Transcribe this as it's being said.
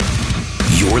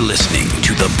listening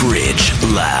to The Bridge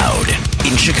Loud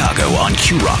in Chicago on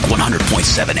Q-Rock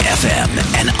 100.7 FM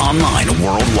and online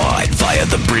worldwide via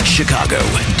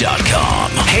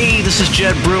thebridgechicago.com. Hey, this is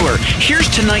Jed Brewer. Here's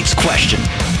tonight's question.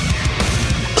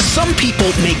 Some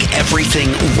people make everything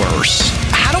worse.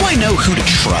 How do I know who to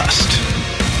trust?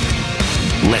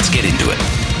 Let's get into it.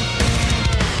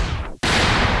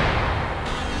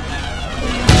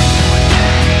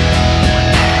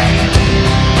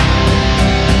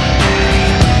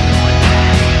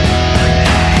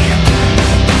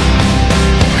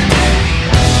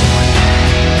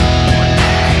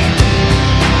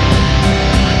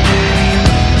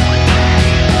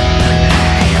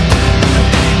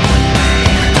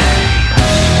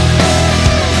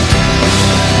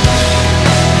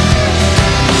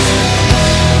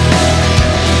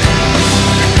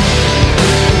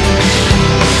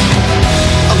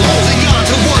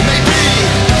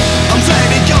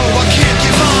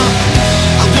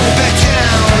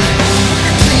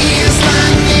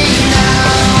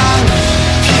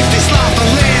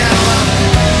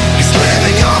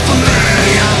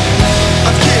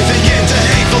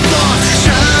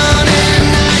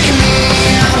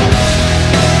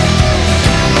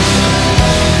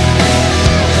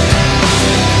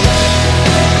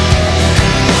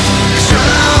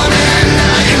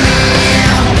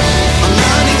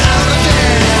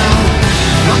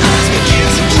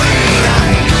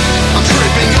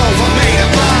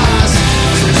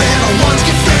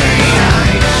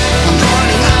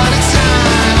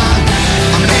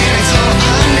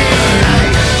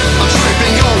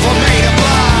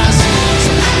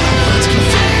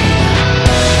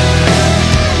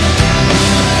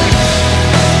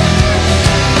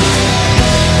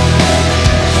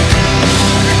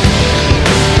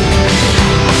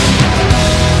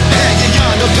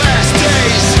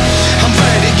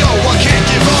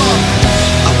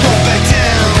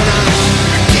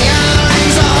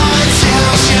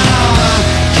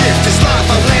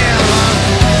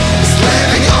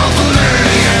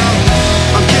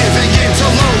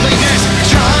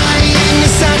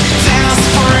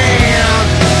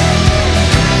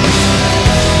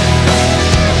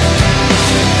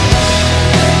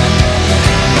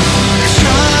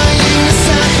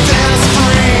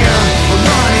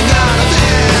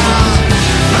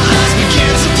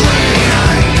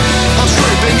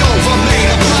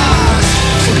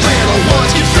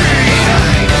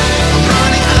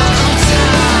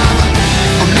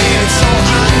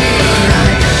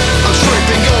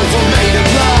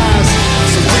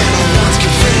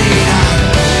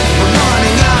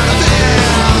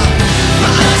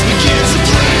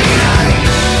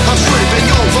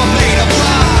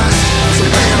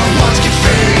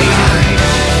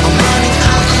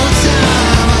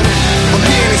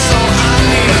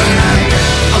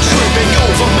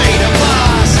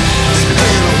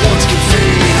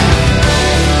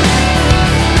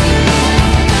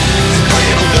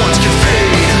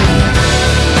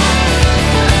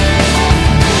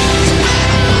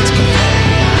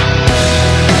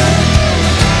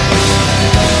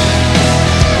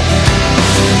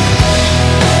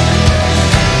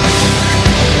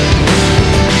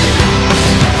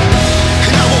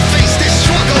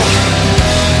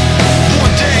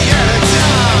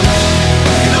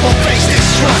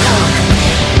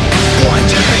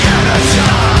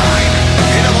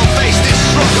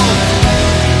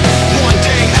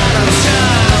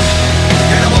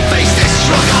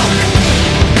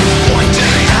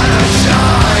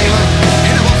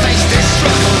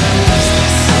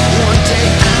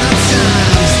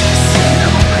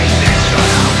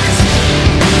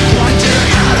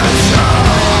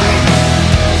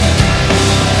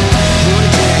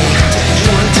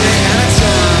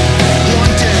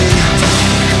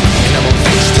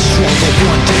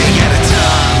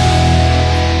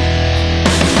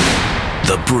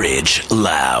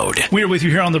 We are with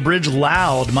you here on The Bridge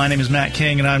Loud. My name is Matt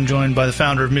King, and I'm joined by the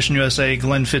founder of Mission USA,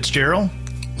 Glenn Fitzgerald.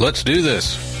 Let's do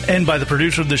this. And by the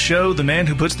producer of the show, the man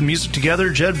who puts the music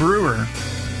together, Jed Brewer.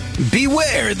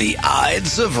 Beware the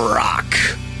Ides of Rock.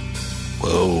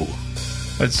 Whoa.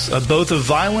 It's both a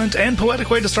violent and poetic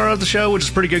way to start out the show, which is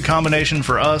a pretty good combination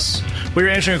for us. We're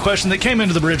answering a question that came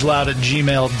into thebridgeloud at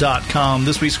gmail.com.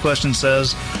 This week's question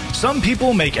says, some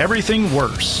people make everything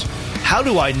worse. How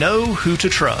do I know who to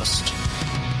trust?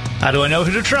 How do I know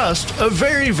who to trust? A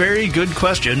very, very good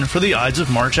question for the Ides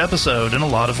of March episode in a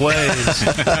lot of ways.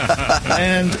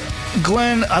 And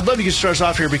Glenn, I'd love to get started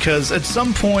off here because at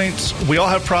some point we all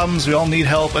have problems, we all need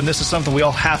help, and this is something we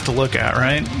all have to look at,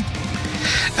 right?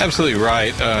 Absolutely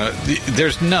right.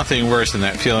 There's nothing worse than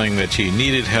that feeling that you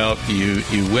needed help, you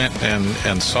went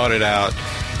and sought it out,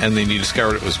 and then you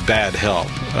discovered it was bad help.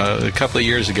 A couple of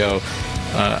years ago,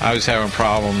 I was having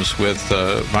problems with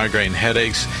migraine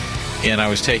headaches, and I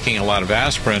was taking a lot of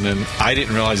aspirin, and I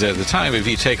didn't realize that at the time. If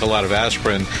you take a lot of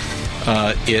aspirin,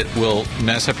 it will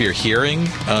mess up your hearing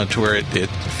to where it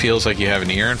feels like you have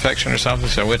an ear infection or something.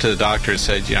 So I went to the doctor and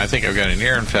said, I think I've got an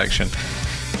ear infection.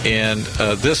 And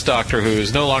this doctor, who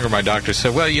is no longer my doctor,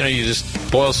 said, well, you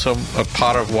just boil a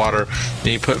pot of water, and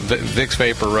you put Vicks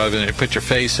Vapor Rub in it, put your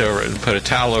face over it, and put a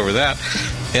towel over that.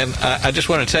 And I just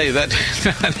want to tell you that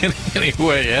did not in any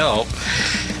way help.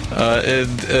 And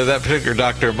that particular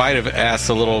doctor might have asked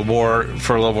a little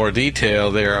more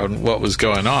detail there on what was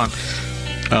going on.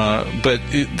 But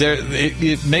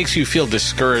it makes you feel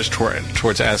discouraged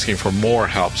towards asking for more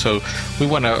help. So we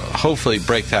want to hopefully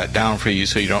break that down for you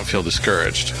so you don't feel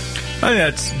discouraged. I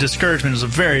think discouragement is a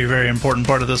very, very important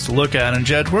part of this to look at. And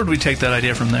Jed, where do we take that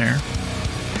idea from there?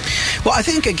 Well, I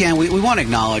think, again, we want to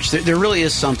acknowledge that there really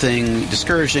is something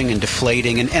discouraging and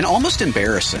deflating and almost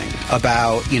embarrassing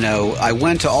about, I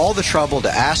went to all the trouble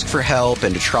to ask for help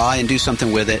and to try and do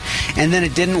something with it, and then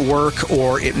it didn't work,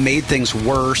 or it made things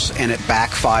worse and it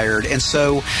backfired. And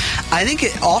so I think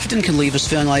it often can leave us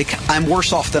feeling like I'm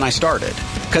worse off than I started,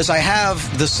 because I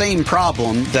have the same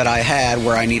problem that I had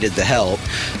where I needed the help.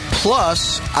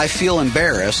 Plus, I feel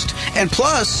embarrassed. And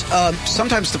plus,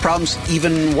 sometimes the problem's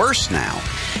even worse now.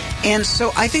 And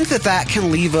so I think that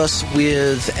can leave us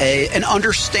with an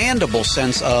understandable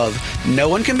sense of no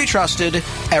one can be trusted,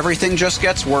 everything just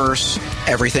gets worse,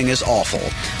 everything is awful.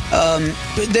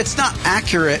 That's not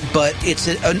accurate, but it's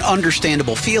an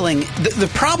understandable feeling. The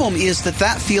problem is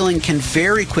that feeling can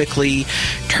very quickly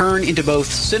turn into both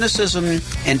cynicism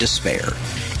and despair.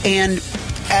 And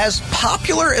as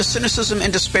popular as cynicism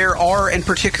and despair are, and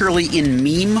particularly in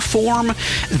meme form,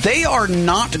 they are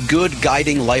not good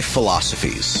guiding life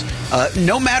philosophies.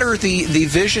 No matter the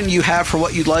vision you have for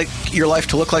what you'd like your life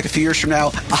to look like a few years from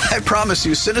now, I promise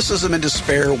you, cynicism and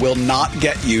despair will not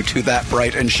get you to that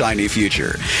bright and shiny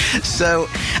future. So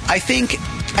I think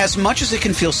as much as it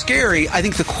can feel scary, I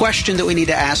think the question that we need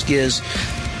to ask is,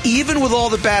 even with all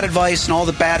the bad advice and all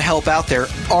the bad help out there,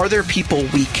 are there people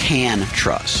we can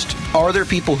trust? Are there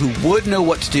people who would know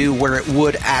what to do where it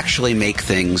would actually make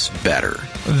things better?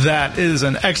 That is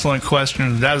an excellent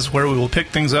question. That is where we will pick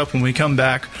things up when we come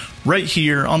back right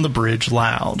here on The Bridge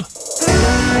Loud.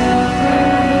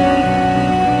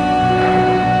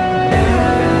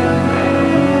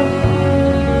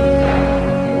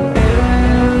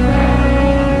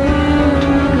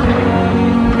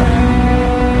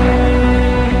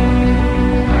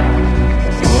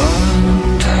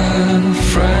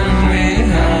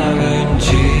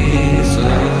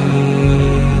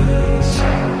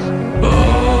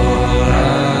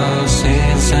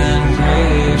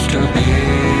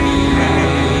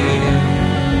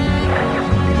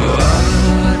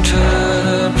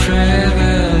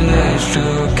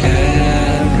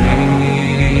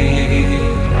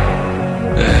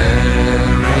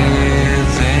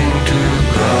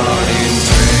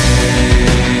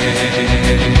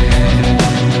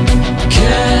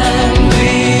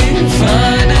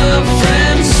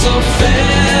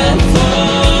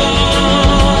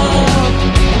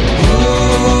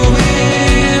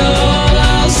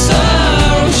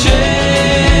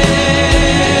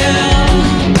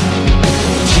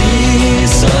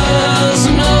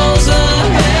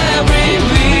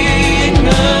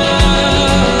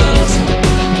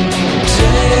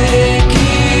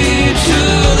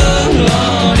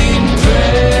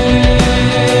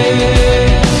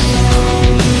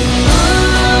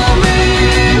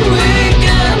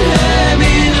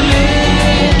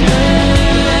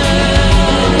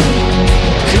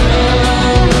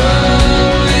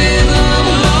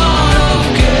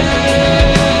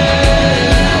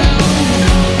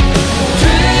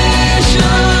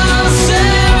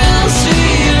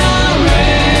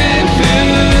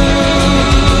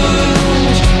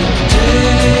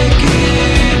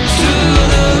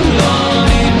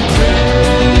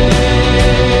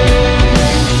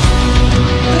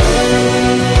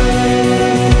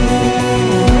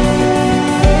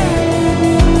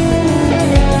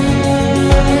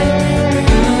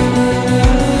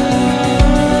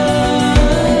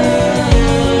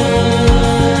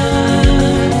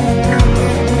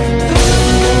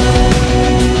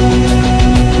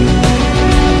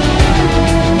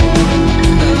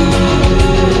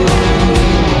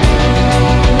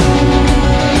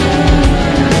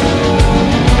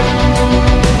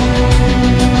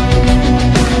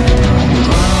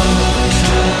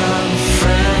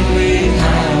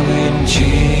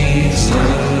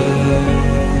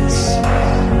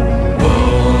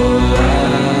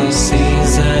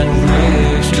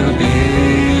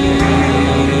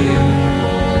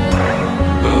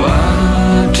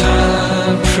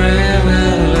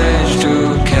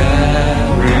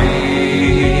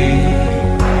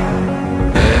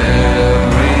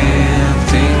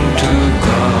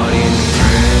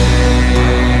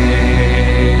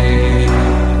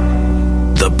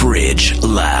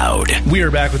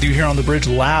 are back with you here on The Bridge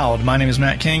Loud. My name is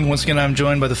Matt King. Once again, I'm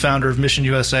joined by the founder of Mission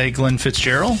USA, Glenn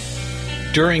Fitzgerald.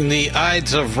 During the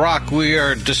Ides of Rock, we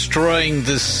are destroying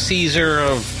the Caesar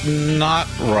of not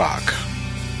rock.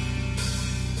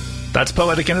 That's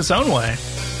poetic in its own way.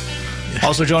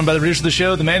 Also joined by the producer of the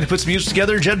show, the man who puts music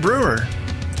together, Jed Brewer.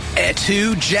 Et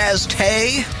tu, Jazz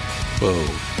Tay? Whoa.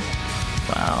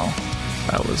 Wow.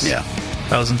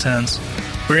 That was intense.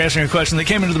 We're answering a question that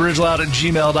came into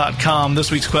thebridgeloud@gmail.com.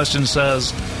 This week's question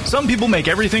says, some people make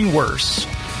everything worse.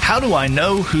 How do I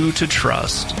know who to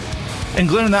trust? And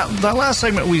Glenn, in that last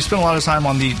segment, we spent a lot of time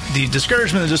on the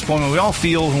discouragement and disappointment we all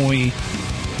feel when we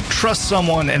trust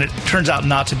someone and it turns out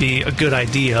not to be a good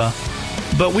idea.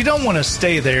 But we don't want to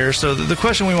stay there, so the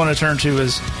question we want to turn to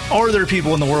is, are there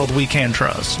people in the world we can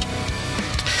trust?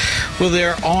 Well,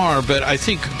 there are, but I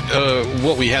think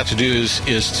what we have to do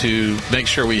is to make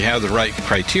sure we have the right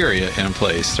criteria in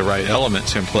place, the right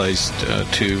elements in place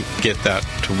to get that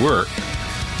to work.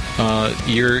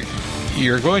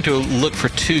 You're going to look for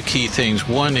two key things.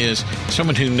 One is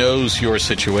someone who knows your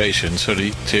situation. So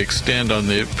to extend on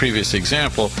the previous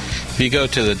example, if you go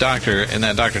to the doctor and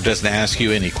that doctor doesn't ask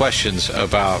you any questions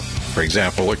about, for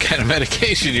example, what kind of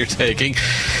medication you're taking,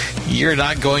 you're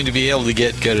not going to be able to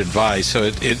get good advice. So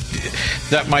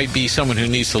that might be someone who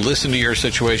needs to listen to your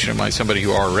situation. It might be somebody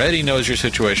who already knows your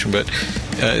situation, but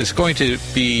it's going to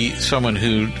be someone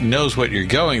who knows what you're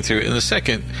going through. And the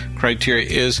second criteria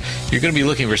is you're going to be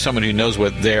looking for someone who knows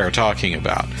what they're talking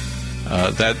about.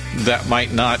 That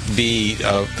might not be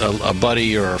a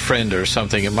buddy or a friend or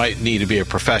something. It might need to be a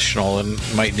professional and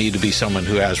might need to be someone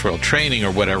who has real training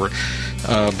or whatever.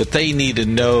 But they need to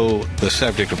know the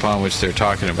subject upon which they're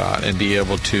talking about and be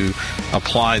able to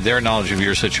apply their knowledge of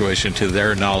your situation to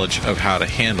their knowledge of how to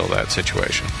handle that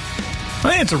situation. I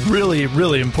think it's a really,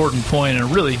 really important point and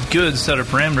a really good set of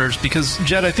parameters because,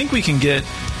 Jed, I think we can get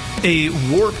a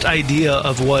warped idea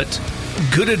of what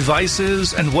good advice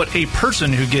is and what a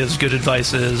person who gives good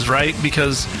advice is, right?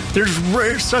 Because there's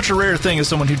such a rare thing as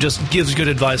someone who just gives good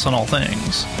advice on all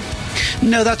things.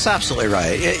 No, that's absolutely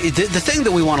right. The thing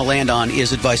that we want to land on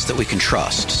is advice that we can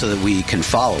trust so that we can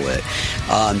follow it.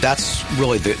 That's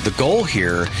really the goal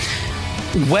here.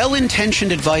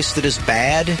 Well-intentioned advice that is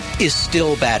bad is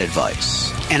still bad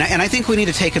advice. And I think we need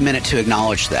to take a minute to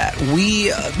acknowledge that.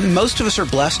 Most of us are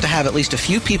blessed to have at least a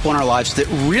few people in our lives that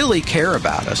really care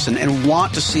about us and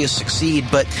want to see us succeed,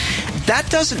 but that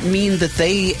doesn't mean that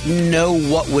they know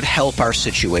what would help our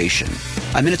situation.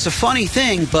 I mean, it's a funny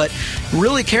thing, but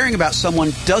really caring about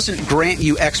someone doesn't grant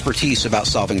you expertise about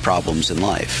solving problems in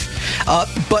life.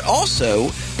 But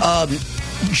also,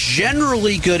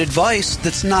 generally good advice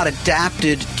that's not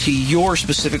adapted to your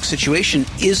specific situation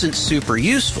isn't super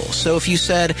useful. So if you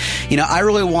said, I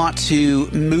really want to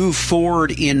move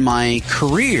forward in my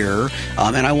career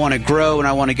and I want to grow and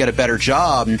I want to get a better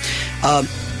job,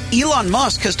 Elon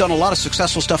Musk has done a lot of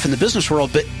successful stuff in the business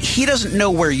world, but he doesn't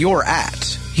know where you're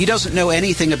at. He doesn't know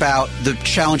anything about the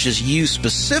challenges you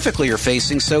specifically are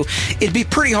facing, so it'd be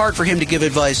pretty hard for him to give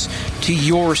advice to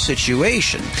your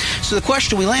situation. So the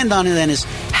question we land on then is,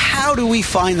 how do we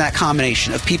find that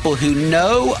combination of people who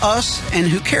know us and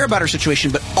who care about our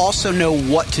situation, but also know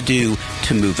what to do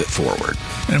to move it forward?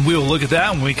 And we will look at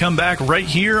that when we come back right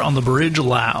here on The Bridge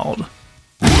Loud.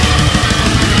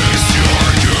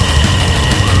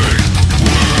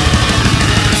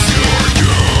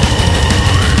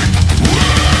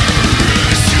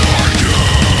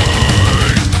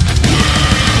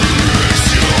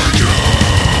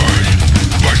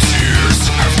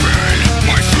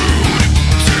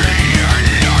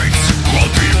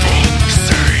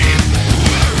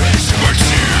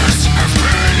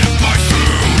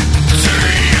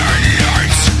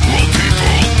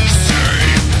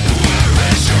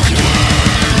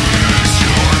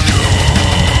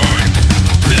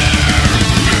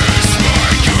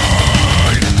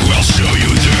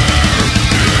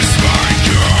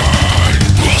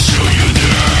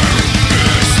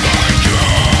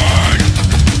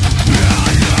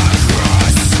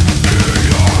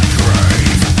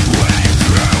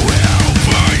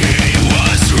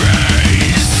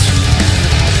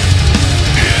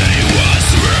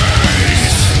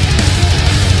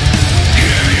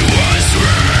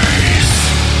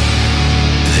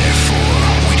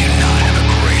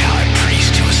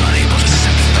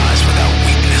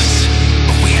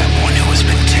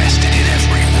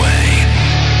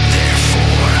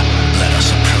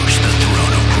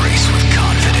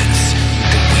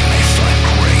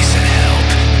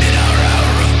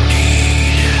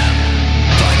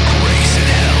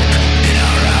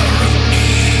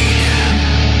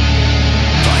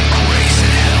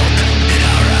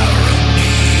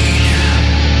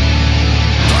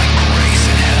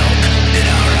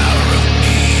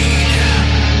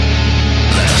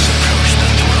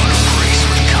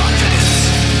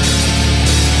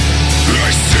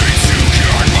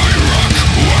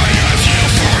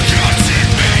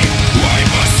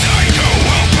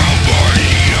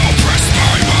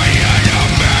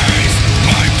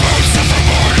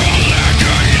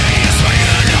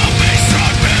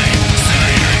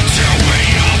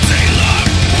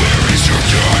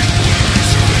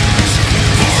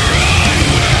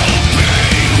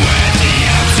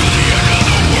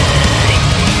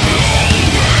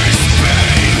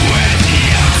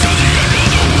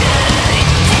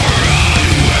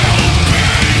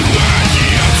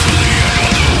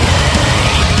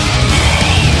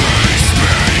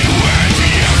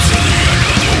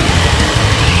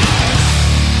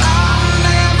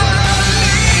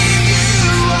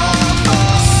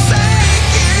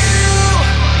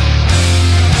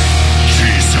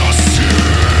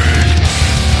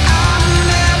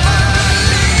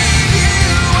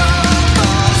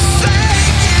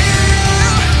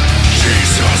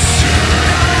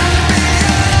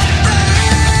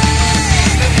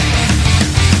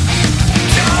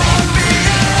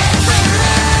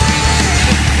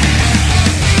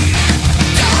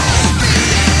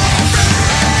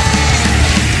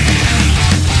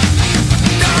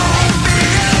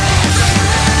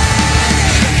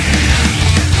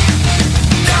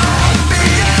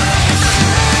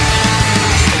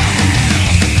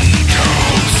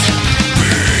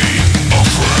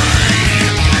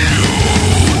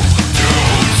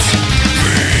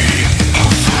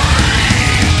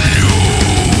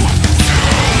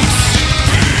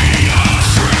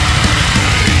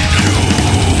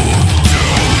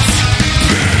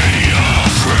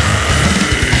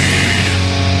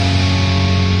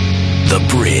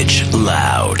 The Bridge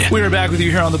Loud. We are back with you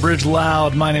here on The Bridge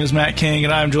Loud. My name is Matt King,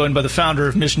 and I'm joined by the founder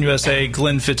of Mission USA,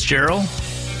 Glenn Fitzgerald.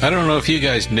 I don't know if you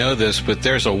guys know this, but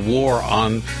there's a war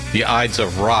on the Ides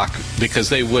of Rock because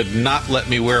they would not let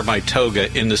me wear my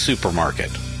toga in the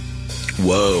supermarket.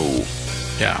 Whoa.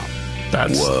 Yeah.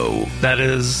 That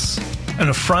is an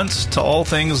affront to all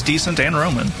things decent and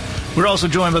Roman. We're also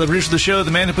joined by the producer of the show,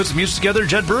 the man who puts the music together,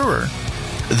 Jed Brewer.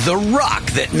 The rock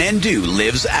that men do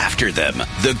lives after them.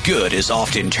 The good is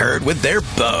often interred with their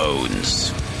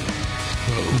bones.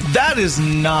 That is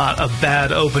not a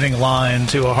bad opening line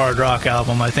to a hard rock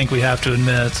album, I think we have to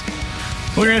admit.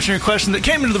 We're answering a question that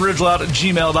came into the bridgeloud at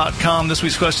gmail.com. This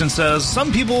week's question says,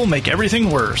 some people make everything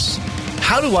worse.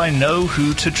 How do I know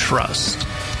who to trust?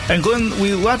 And Glenn,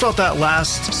 we left off that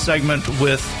last segment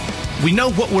with, we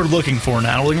know what we're looking for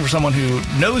now. We're looking for someone who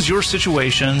knows your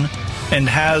situation and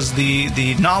has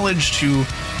the knowledge to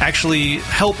actually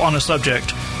help on a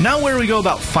subject. Now where do we go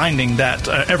about finding that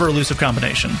ever-elusive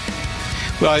combination?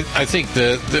 Well, I think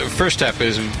the first step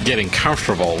is getting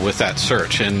comfortable with that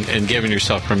search and giving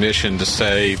yourself permission to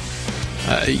say,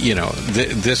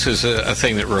 this is a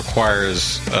thing that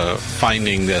requires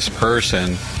finding this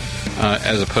person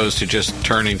as opposed to just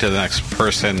turning to the next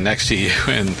person next to you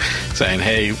and saying,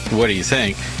 hey, what do you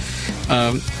think?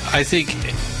 I think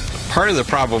part of the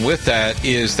problem with that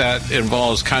is that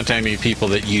involves contacting people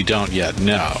that you don't yet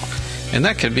know. And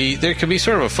there can be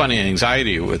sort of a funny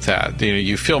anxiety with that.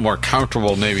 You feel more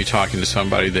comfortable maybe talking to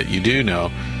somebody that you do know.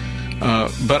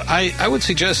 But I would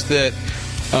suggest that,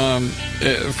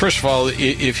 first of all,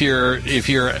 if you're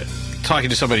talking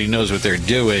to somebody who knows what they're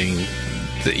doing,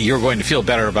 that you're going to feel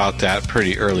better about that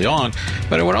pretty early on.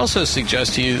 But I would also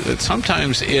suggest to you that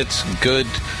sometimes it's good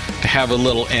to have a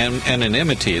little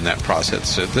anonymity in that process.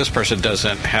 So this person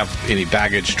doesn't have any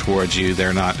baggage towards you.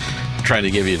 They're not trying to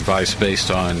give you advice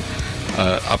based on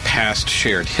a past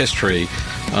shared history.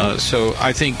 So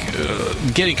I think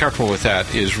getting comfortable with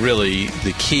that is really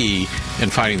the key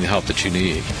in finding the help that you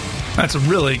need. That's a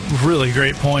really, really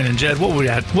great point. And Jed, what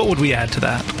would we add to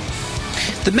that?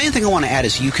 The main thing I want to add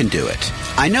is you can do it.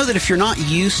 I know that if you're not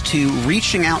used to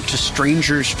reaching out to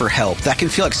strangers for help, that can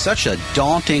feel like such a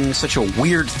daunting, such a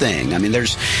weird thing. I mean,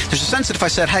 there's a sense that if I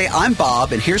said, hey, I'm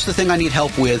Bob, and here's the thing I need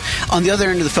help with, on the other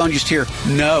end of the phone you just hear,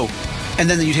 no. And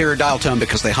then you'd hear a dial tone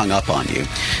because they hung up on you.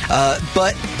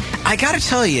 But I got to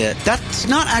tell you, that's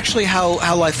not actually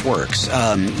how life works.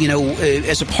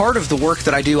 As a part of the work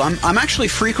that I do, I'm actually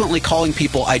frequently calling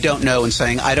people I don't know and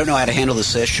saying, I don't know how to handle this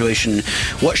situation.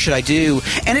 What should I do?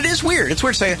 And it is weird. It's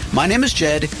weird to say, my name is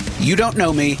Jed. You don't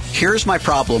know me. Here's my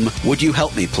problem. Would you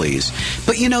help me, please?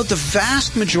 But, the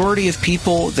vast majority of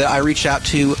people that I reach out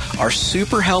to are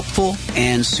super helpful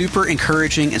and super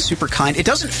encouraging and super kind. It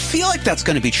doesn't feel like that's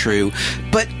going to be true,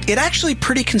 but it actually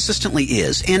pretty consistently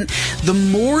is. And the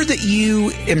more that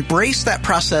you embrace that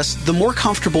process, the more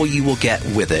comfortable you will get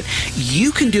with it.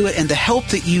 You can do it, and the help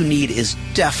that you need is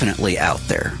definitely out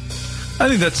there. I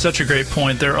think that's such a great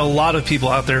point. There are a lot of people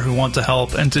out there who want to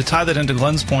help. And to tie that into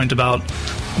Glenn's point about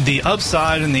the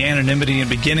upside and the anonymity and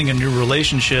beginning a new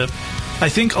relationship, I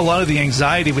think a lot of the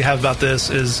anxiety we have about this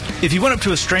is if you went up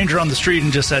to a stranger on the street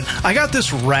and just said, I got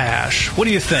this rash, what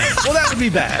do you think? Well, that would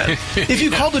be bad. If you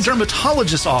called a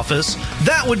dermatologist's office,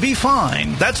 that would be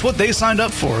fine. That's what they signed up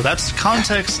for. That's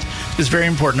context is very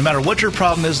important. No matter what your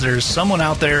problem is, there's someone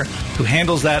out there who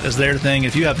handles that as their thing.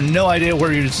 If you have no idea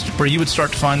where you would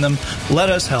start to find them, let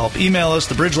us help. Email us,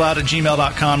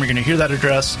 thebridgeloud@gmail.com. You're going to hear that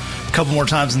address a couple more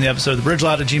times in the episode,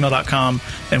 thebridgeloud@gmail.com,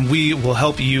 and we will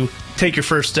help you take your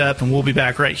first step, and we'll be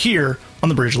back right here on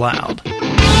The Bridge Loud.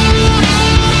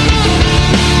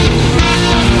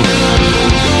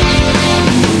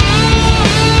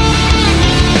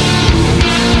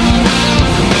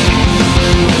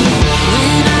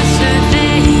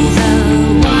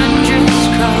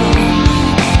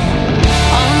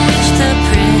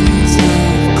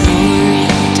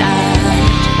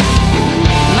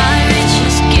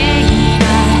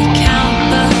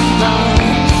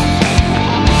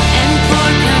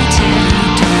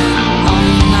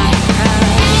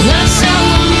 Love so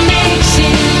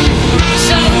amazing,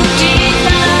 so deep.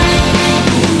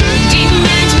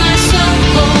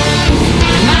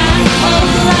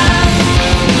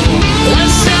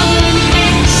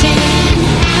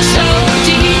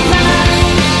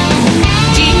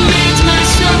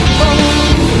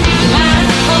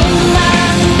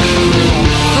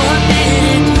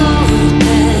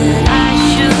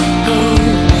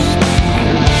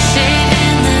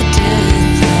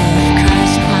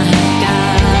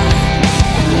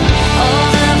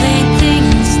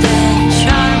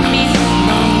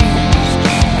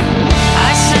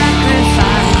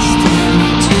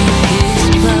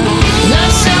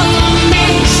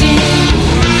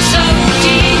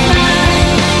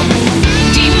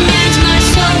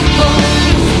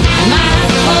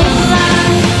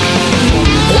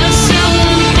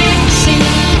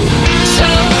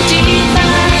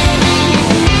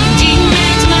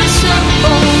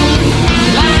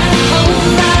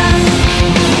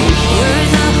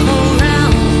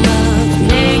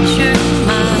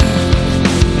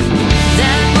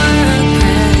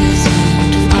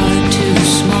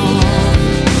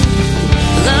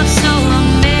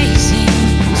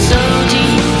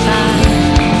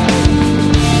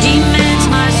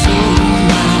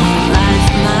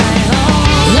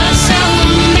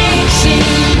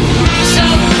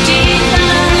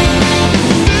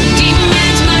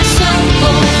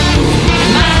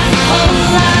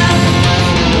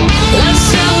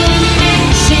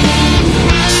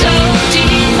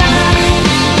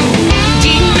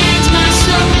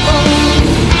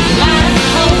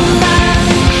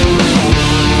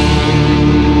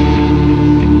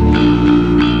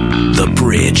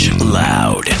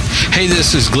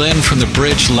 This is Glenn from the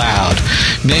Bridge Loud.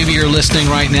 Maybe you're listening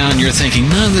right now and you're thinking,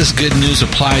 none of this good news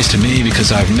applies to me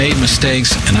because I've made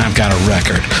mistakes and I've got a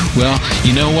record. Well,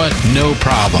 you know what? No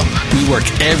problem. We work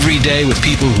every day with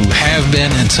people who have been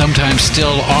and sometimes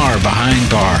still are behind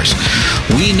bars.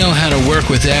 We know how to work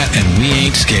with that and we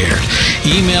ain't scared.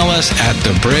 Email us at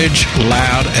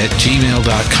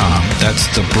thebridgeloud@gmail.com. That's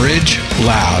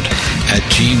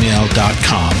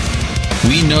thebridgeloud@gmail.com.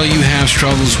 We know you have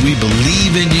struggles. We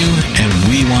believe in you, and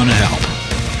we want to help.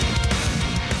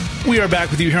 We are back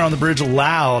with you here on The Bridge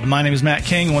Loud. My name is Matt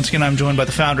King. Once again, I'm joined by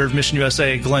the founder of Mission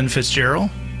USA, Glenn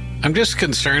Fitzgerald. I'm just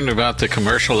concerned about the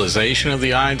commercialization of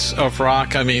the Ides of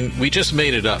Rock. I mean, we just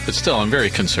made it up, but still, I'm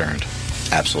very concerned.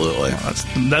 Absolutely. Well,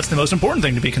 that's the most important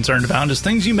thing to be concerned about, is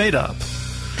things you made up.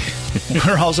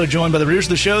 We're also joined by the producer of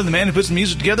the show, the man who puts the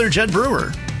music together, Jed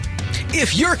Brewer.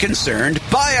 If you're concerned,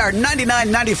 buy our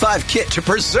 $99.95 kit to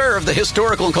preserve the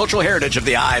historical and cultural heritage of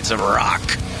the Ides of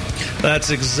Rock. That's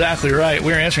exactly right.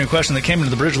 We're answering a question that came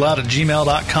into the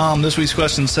bridgeloud@gmail.com. This week's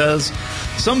question says,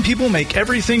 some people make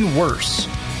everything worse.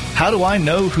 How do I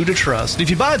know who to trust? If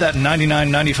you buy that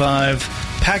 $99.95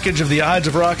 package of the Ides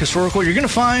of Rock historical, you're going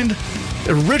to find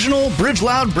original Bridge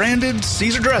Loud branded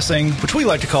Caesar dressing, which we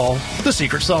like to call the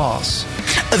secret sauce.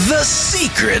 The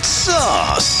secret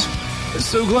sauce.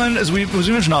 So, Glenn, as we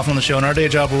mentioned often on the show, in our day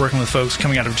job, we're working with folks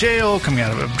coming out of jail, coming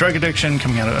out of drug addiction,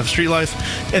 coming out of street life,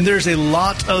 and there's a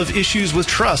lot of issues with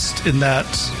trust in that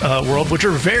world, which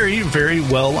are very, very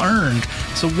well earned.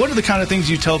 So what are the kind of things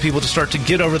you tell people to start to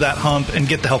get over that hump and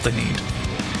get the help they need?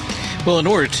 Well, in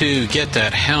order to get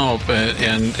that help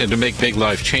and to make big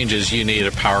life changes, you need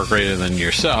a power greater than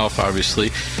yourself,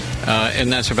 obviously.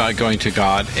 And that's about going to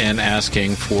God and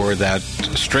asking for that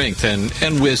strength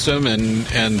and wisdom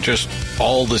and just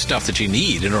all the stuff that you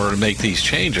need in order to make these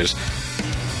changes.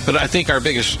 But I think our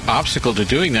biggest obstacle to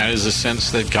doing that is the sense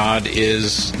that God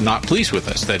is not pleased with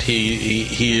us, that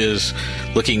He is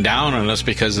looking down on us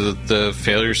because of the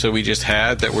failures that we just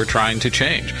had that we're trying to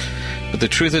change. But the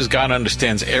truth is, God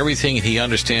understands everything, and He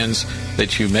understands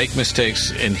that you make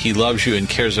mistakes, and He loves you and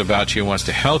cares about you and wants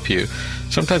to help you.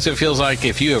 Sometimes it feels like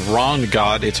if you have wronged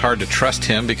God, it's hard to trust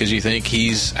Him because you think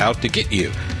He's out to get you.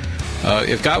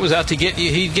 If God was out to get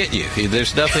you, He'd get you.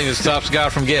 There's nothing that stops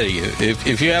God from getting you.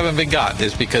 If you haven't been got,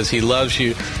 it's because He loves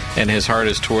you and His heart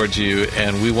is towards you,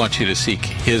 and we want you to seek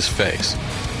His face.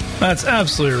 That's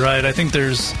absolutely right. I think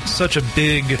there's such a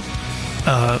big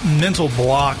mental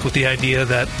block with the idea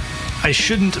that I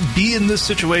shouldn't be in this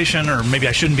situation, or maybe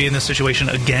I shouldn't be in this situation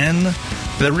again,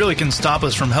 that really can stop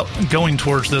us from going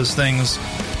towards those things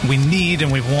we need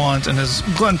and we want. And as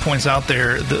Glenn points out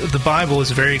there, the Bible is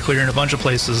very clear in a bunch of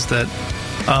places that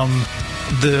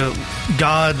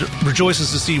God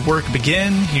rejoices to see work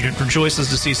begin. He rejoices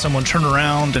to see someone turn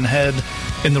around and head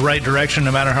in the right direction,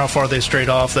 no matter how far they strayed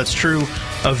off. That's true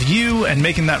of you, and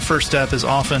making that first step is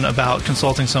often about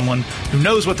consulting someone who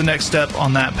knows what the next step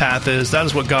on that path is. That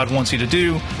is what God wants you to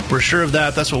do. We're sure of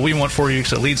that. That's what we want for you,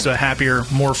 because it leads to a happier,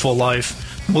 more full life.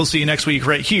 We'll see you next week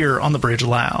right here on The Bridge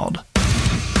Loud.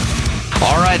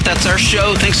 All right, that's our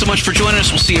show. Thanks so much for joining us.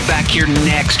 We'll see you back here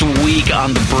next week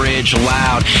on The Bridge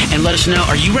Loud. And let us know,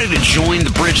 are you ready to join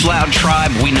the Bridge Loud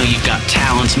tribe? We know you've got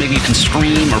talents. Maybe you can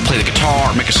scream or play the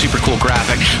guitar or make a super cool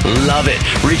graphic. Love it.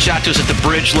 Reach out to us at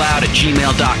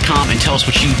thebridgeloud@gmail.com and tell us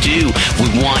what you do. We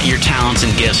want your talents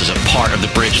and gifts as a part of The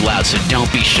Bridge Loud, so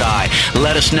don't be shy.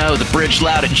 Let us know,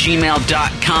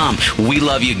 thebridgeloud@gmail.com. We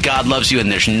love you, God loves you,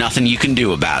 and there's nothing you can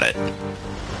do about it.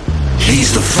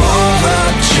 He's the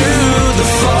father to the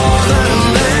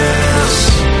fatherless.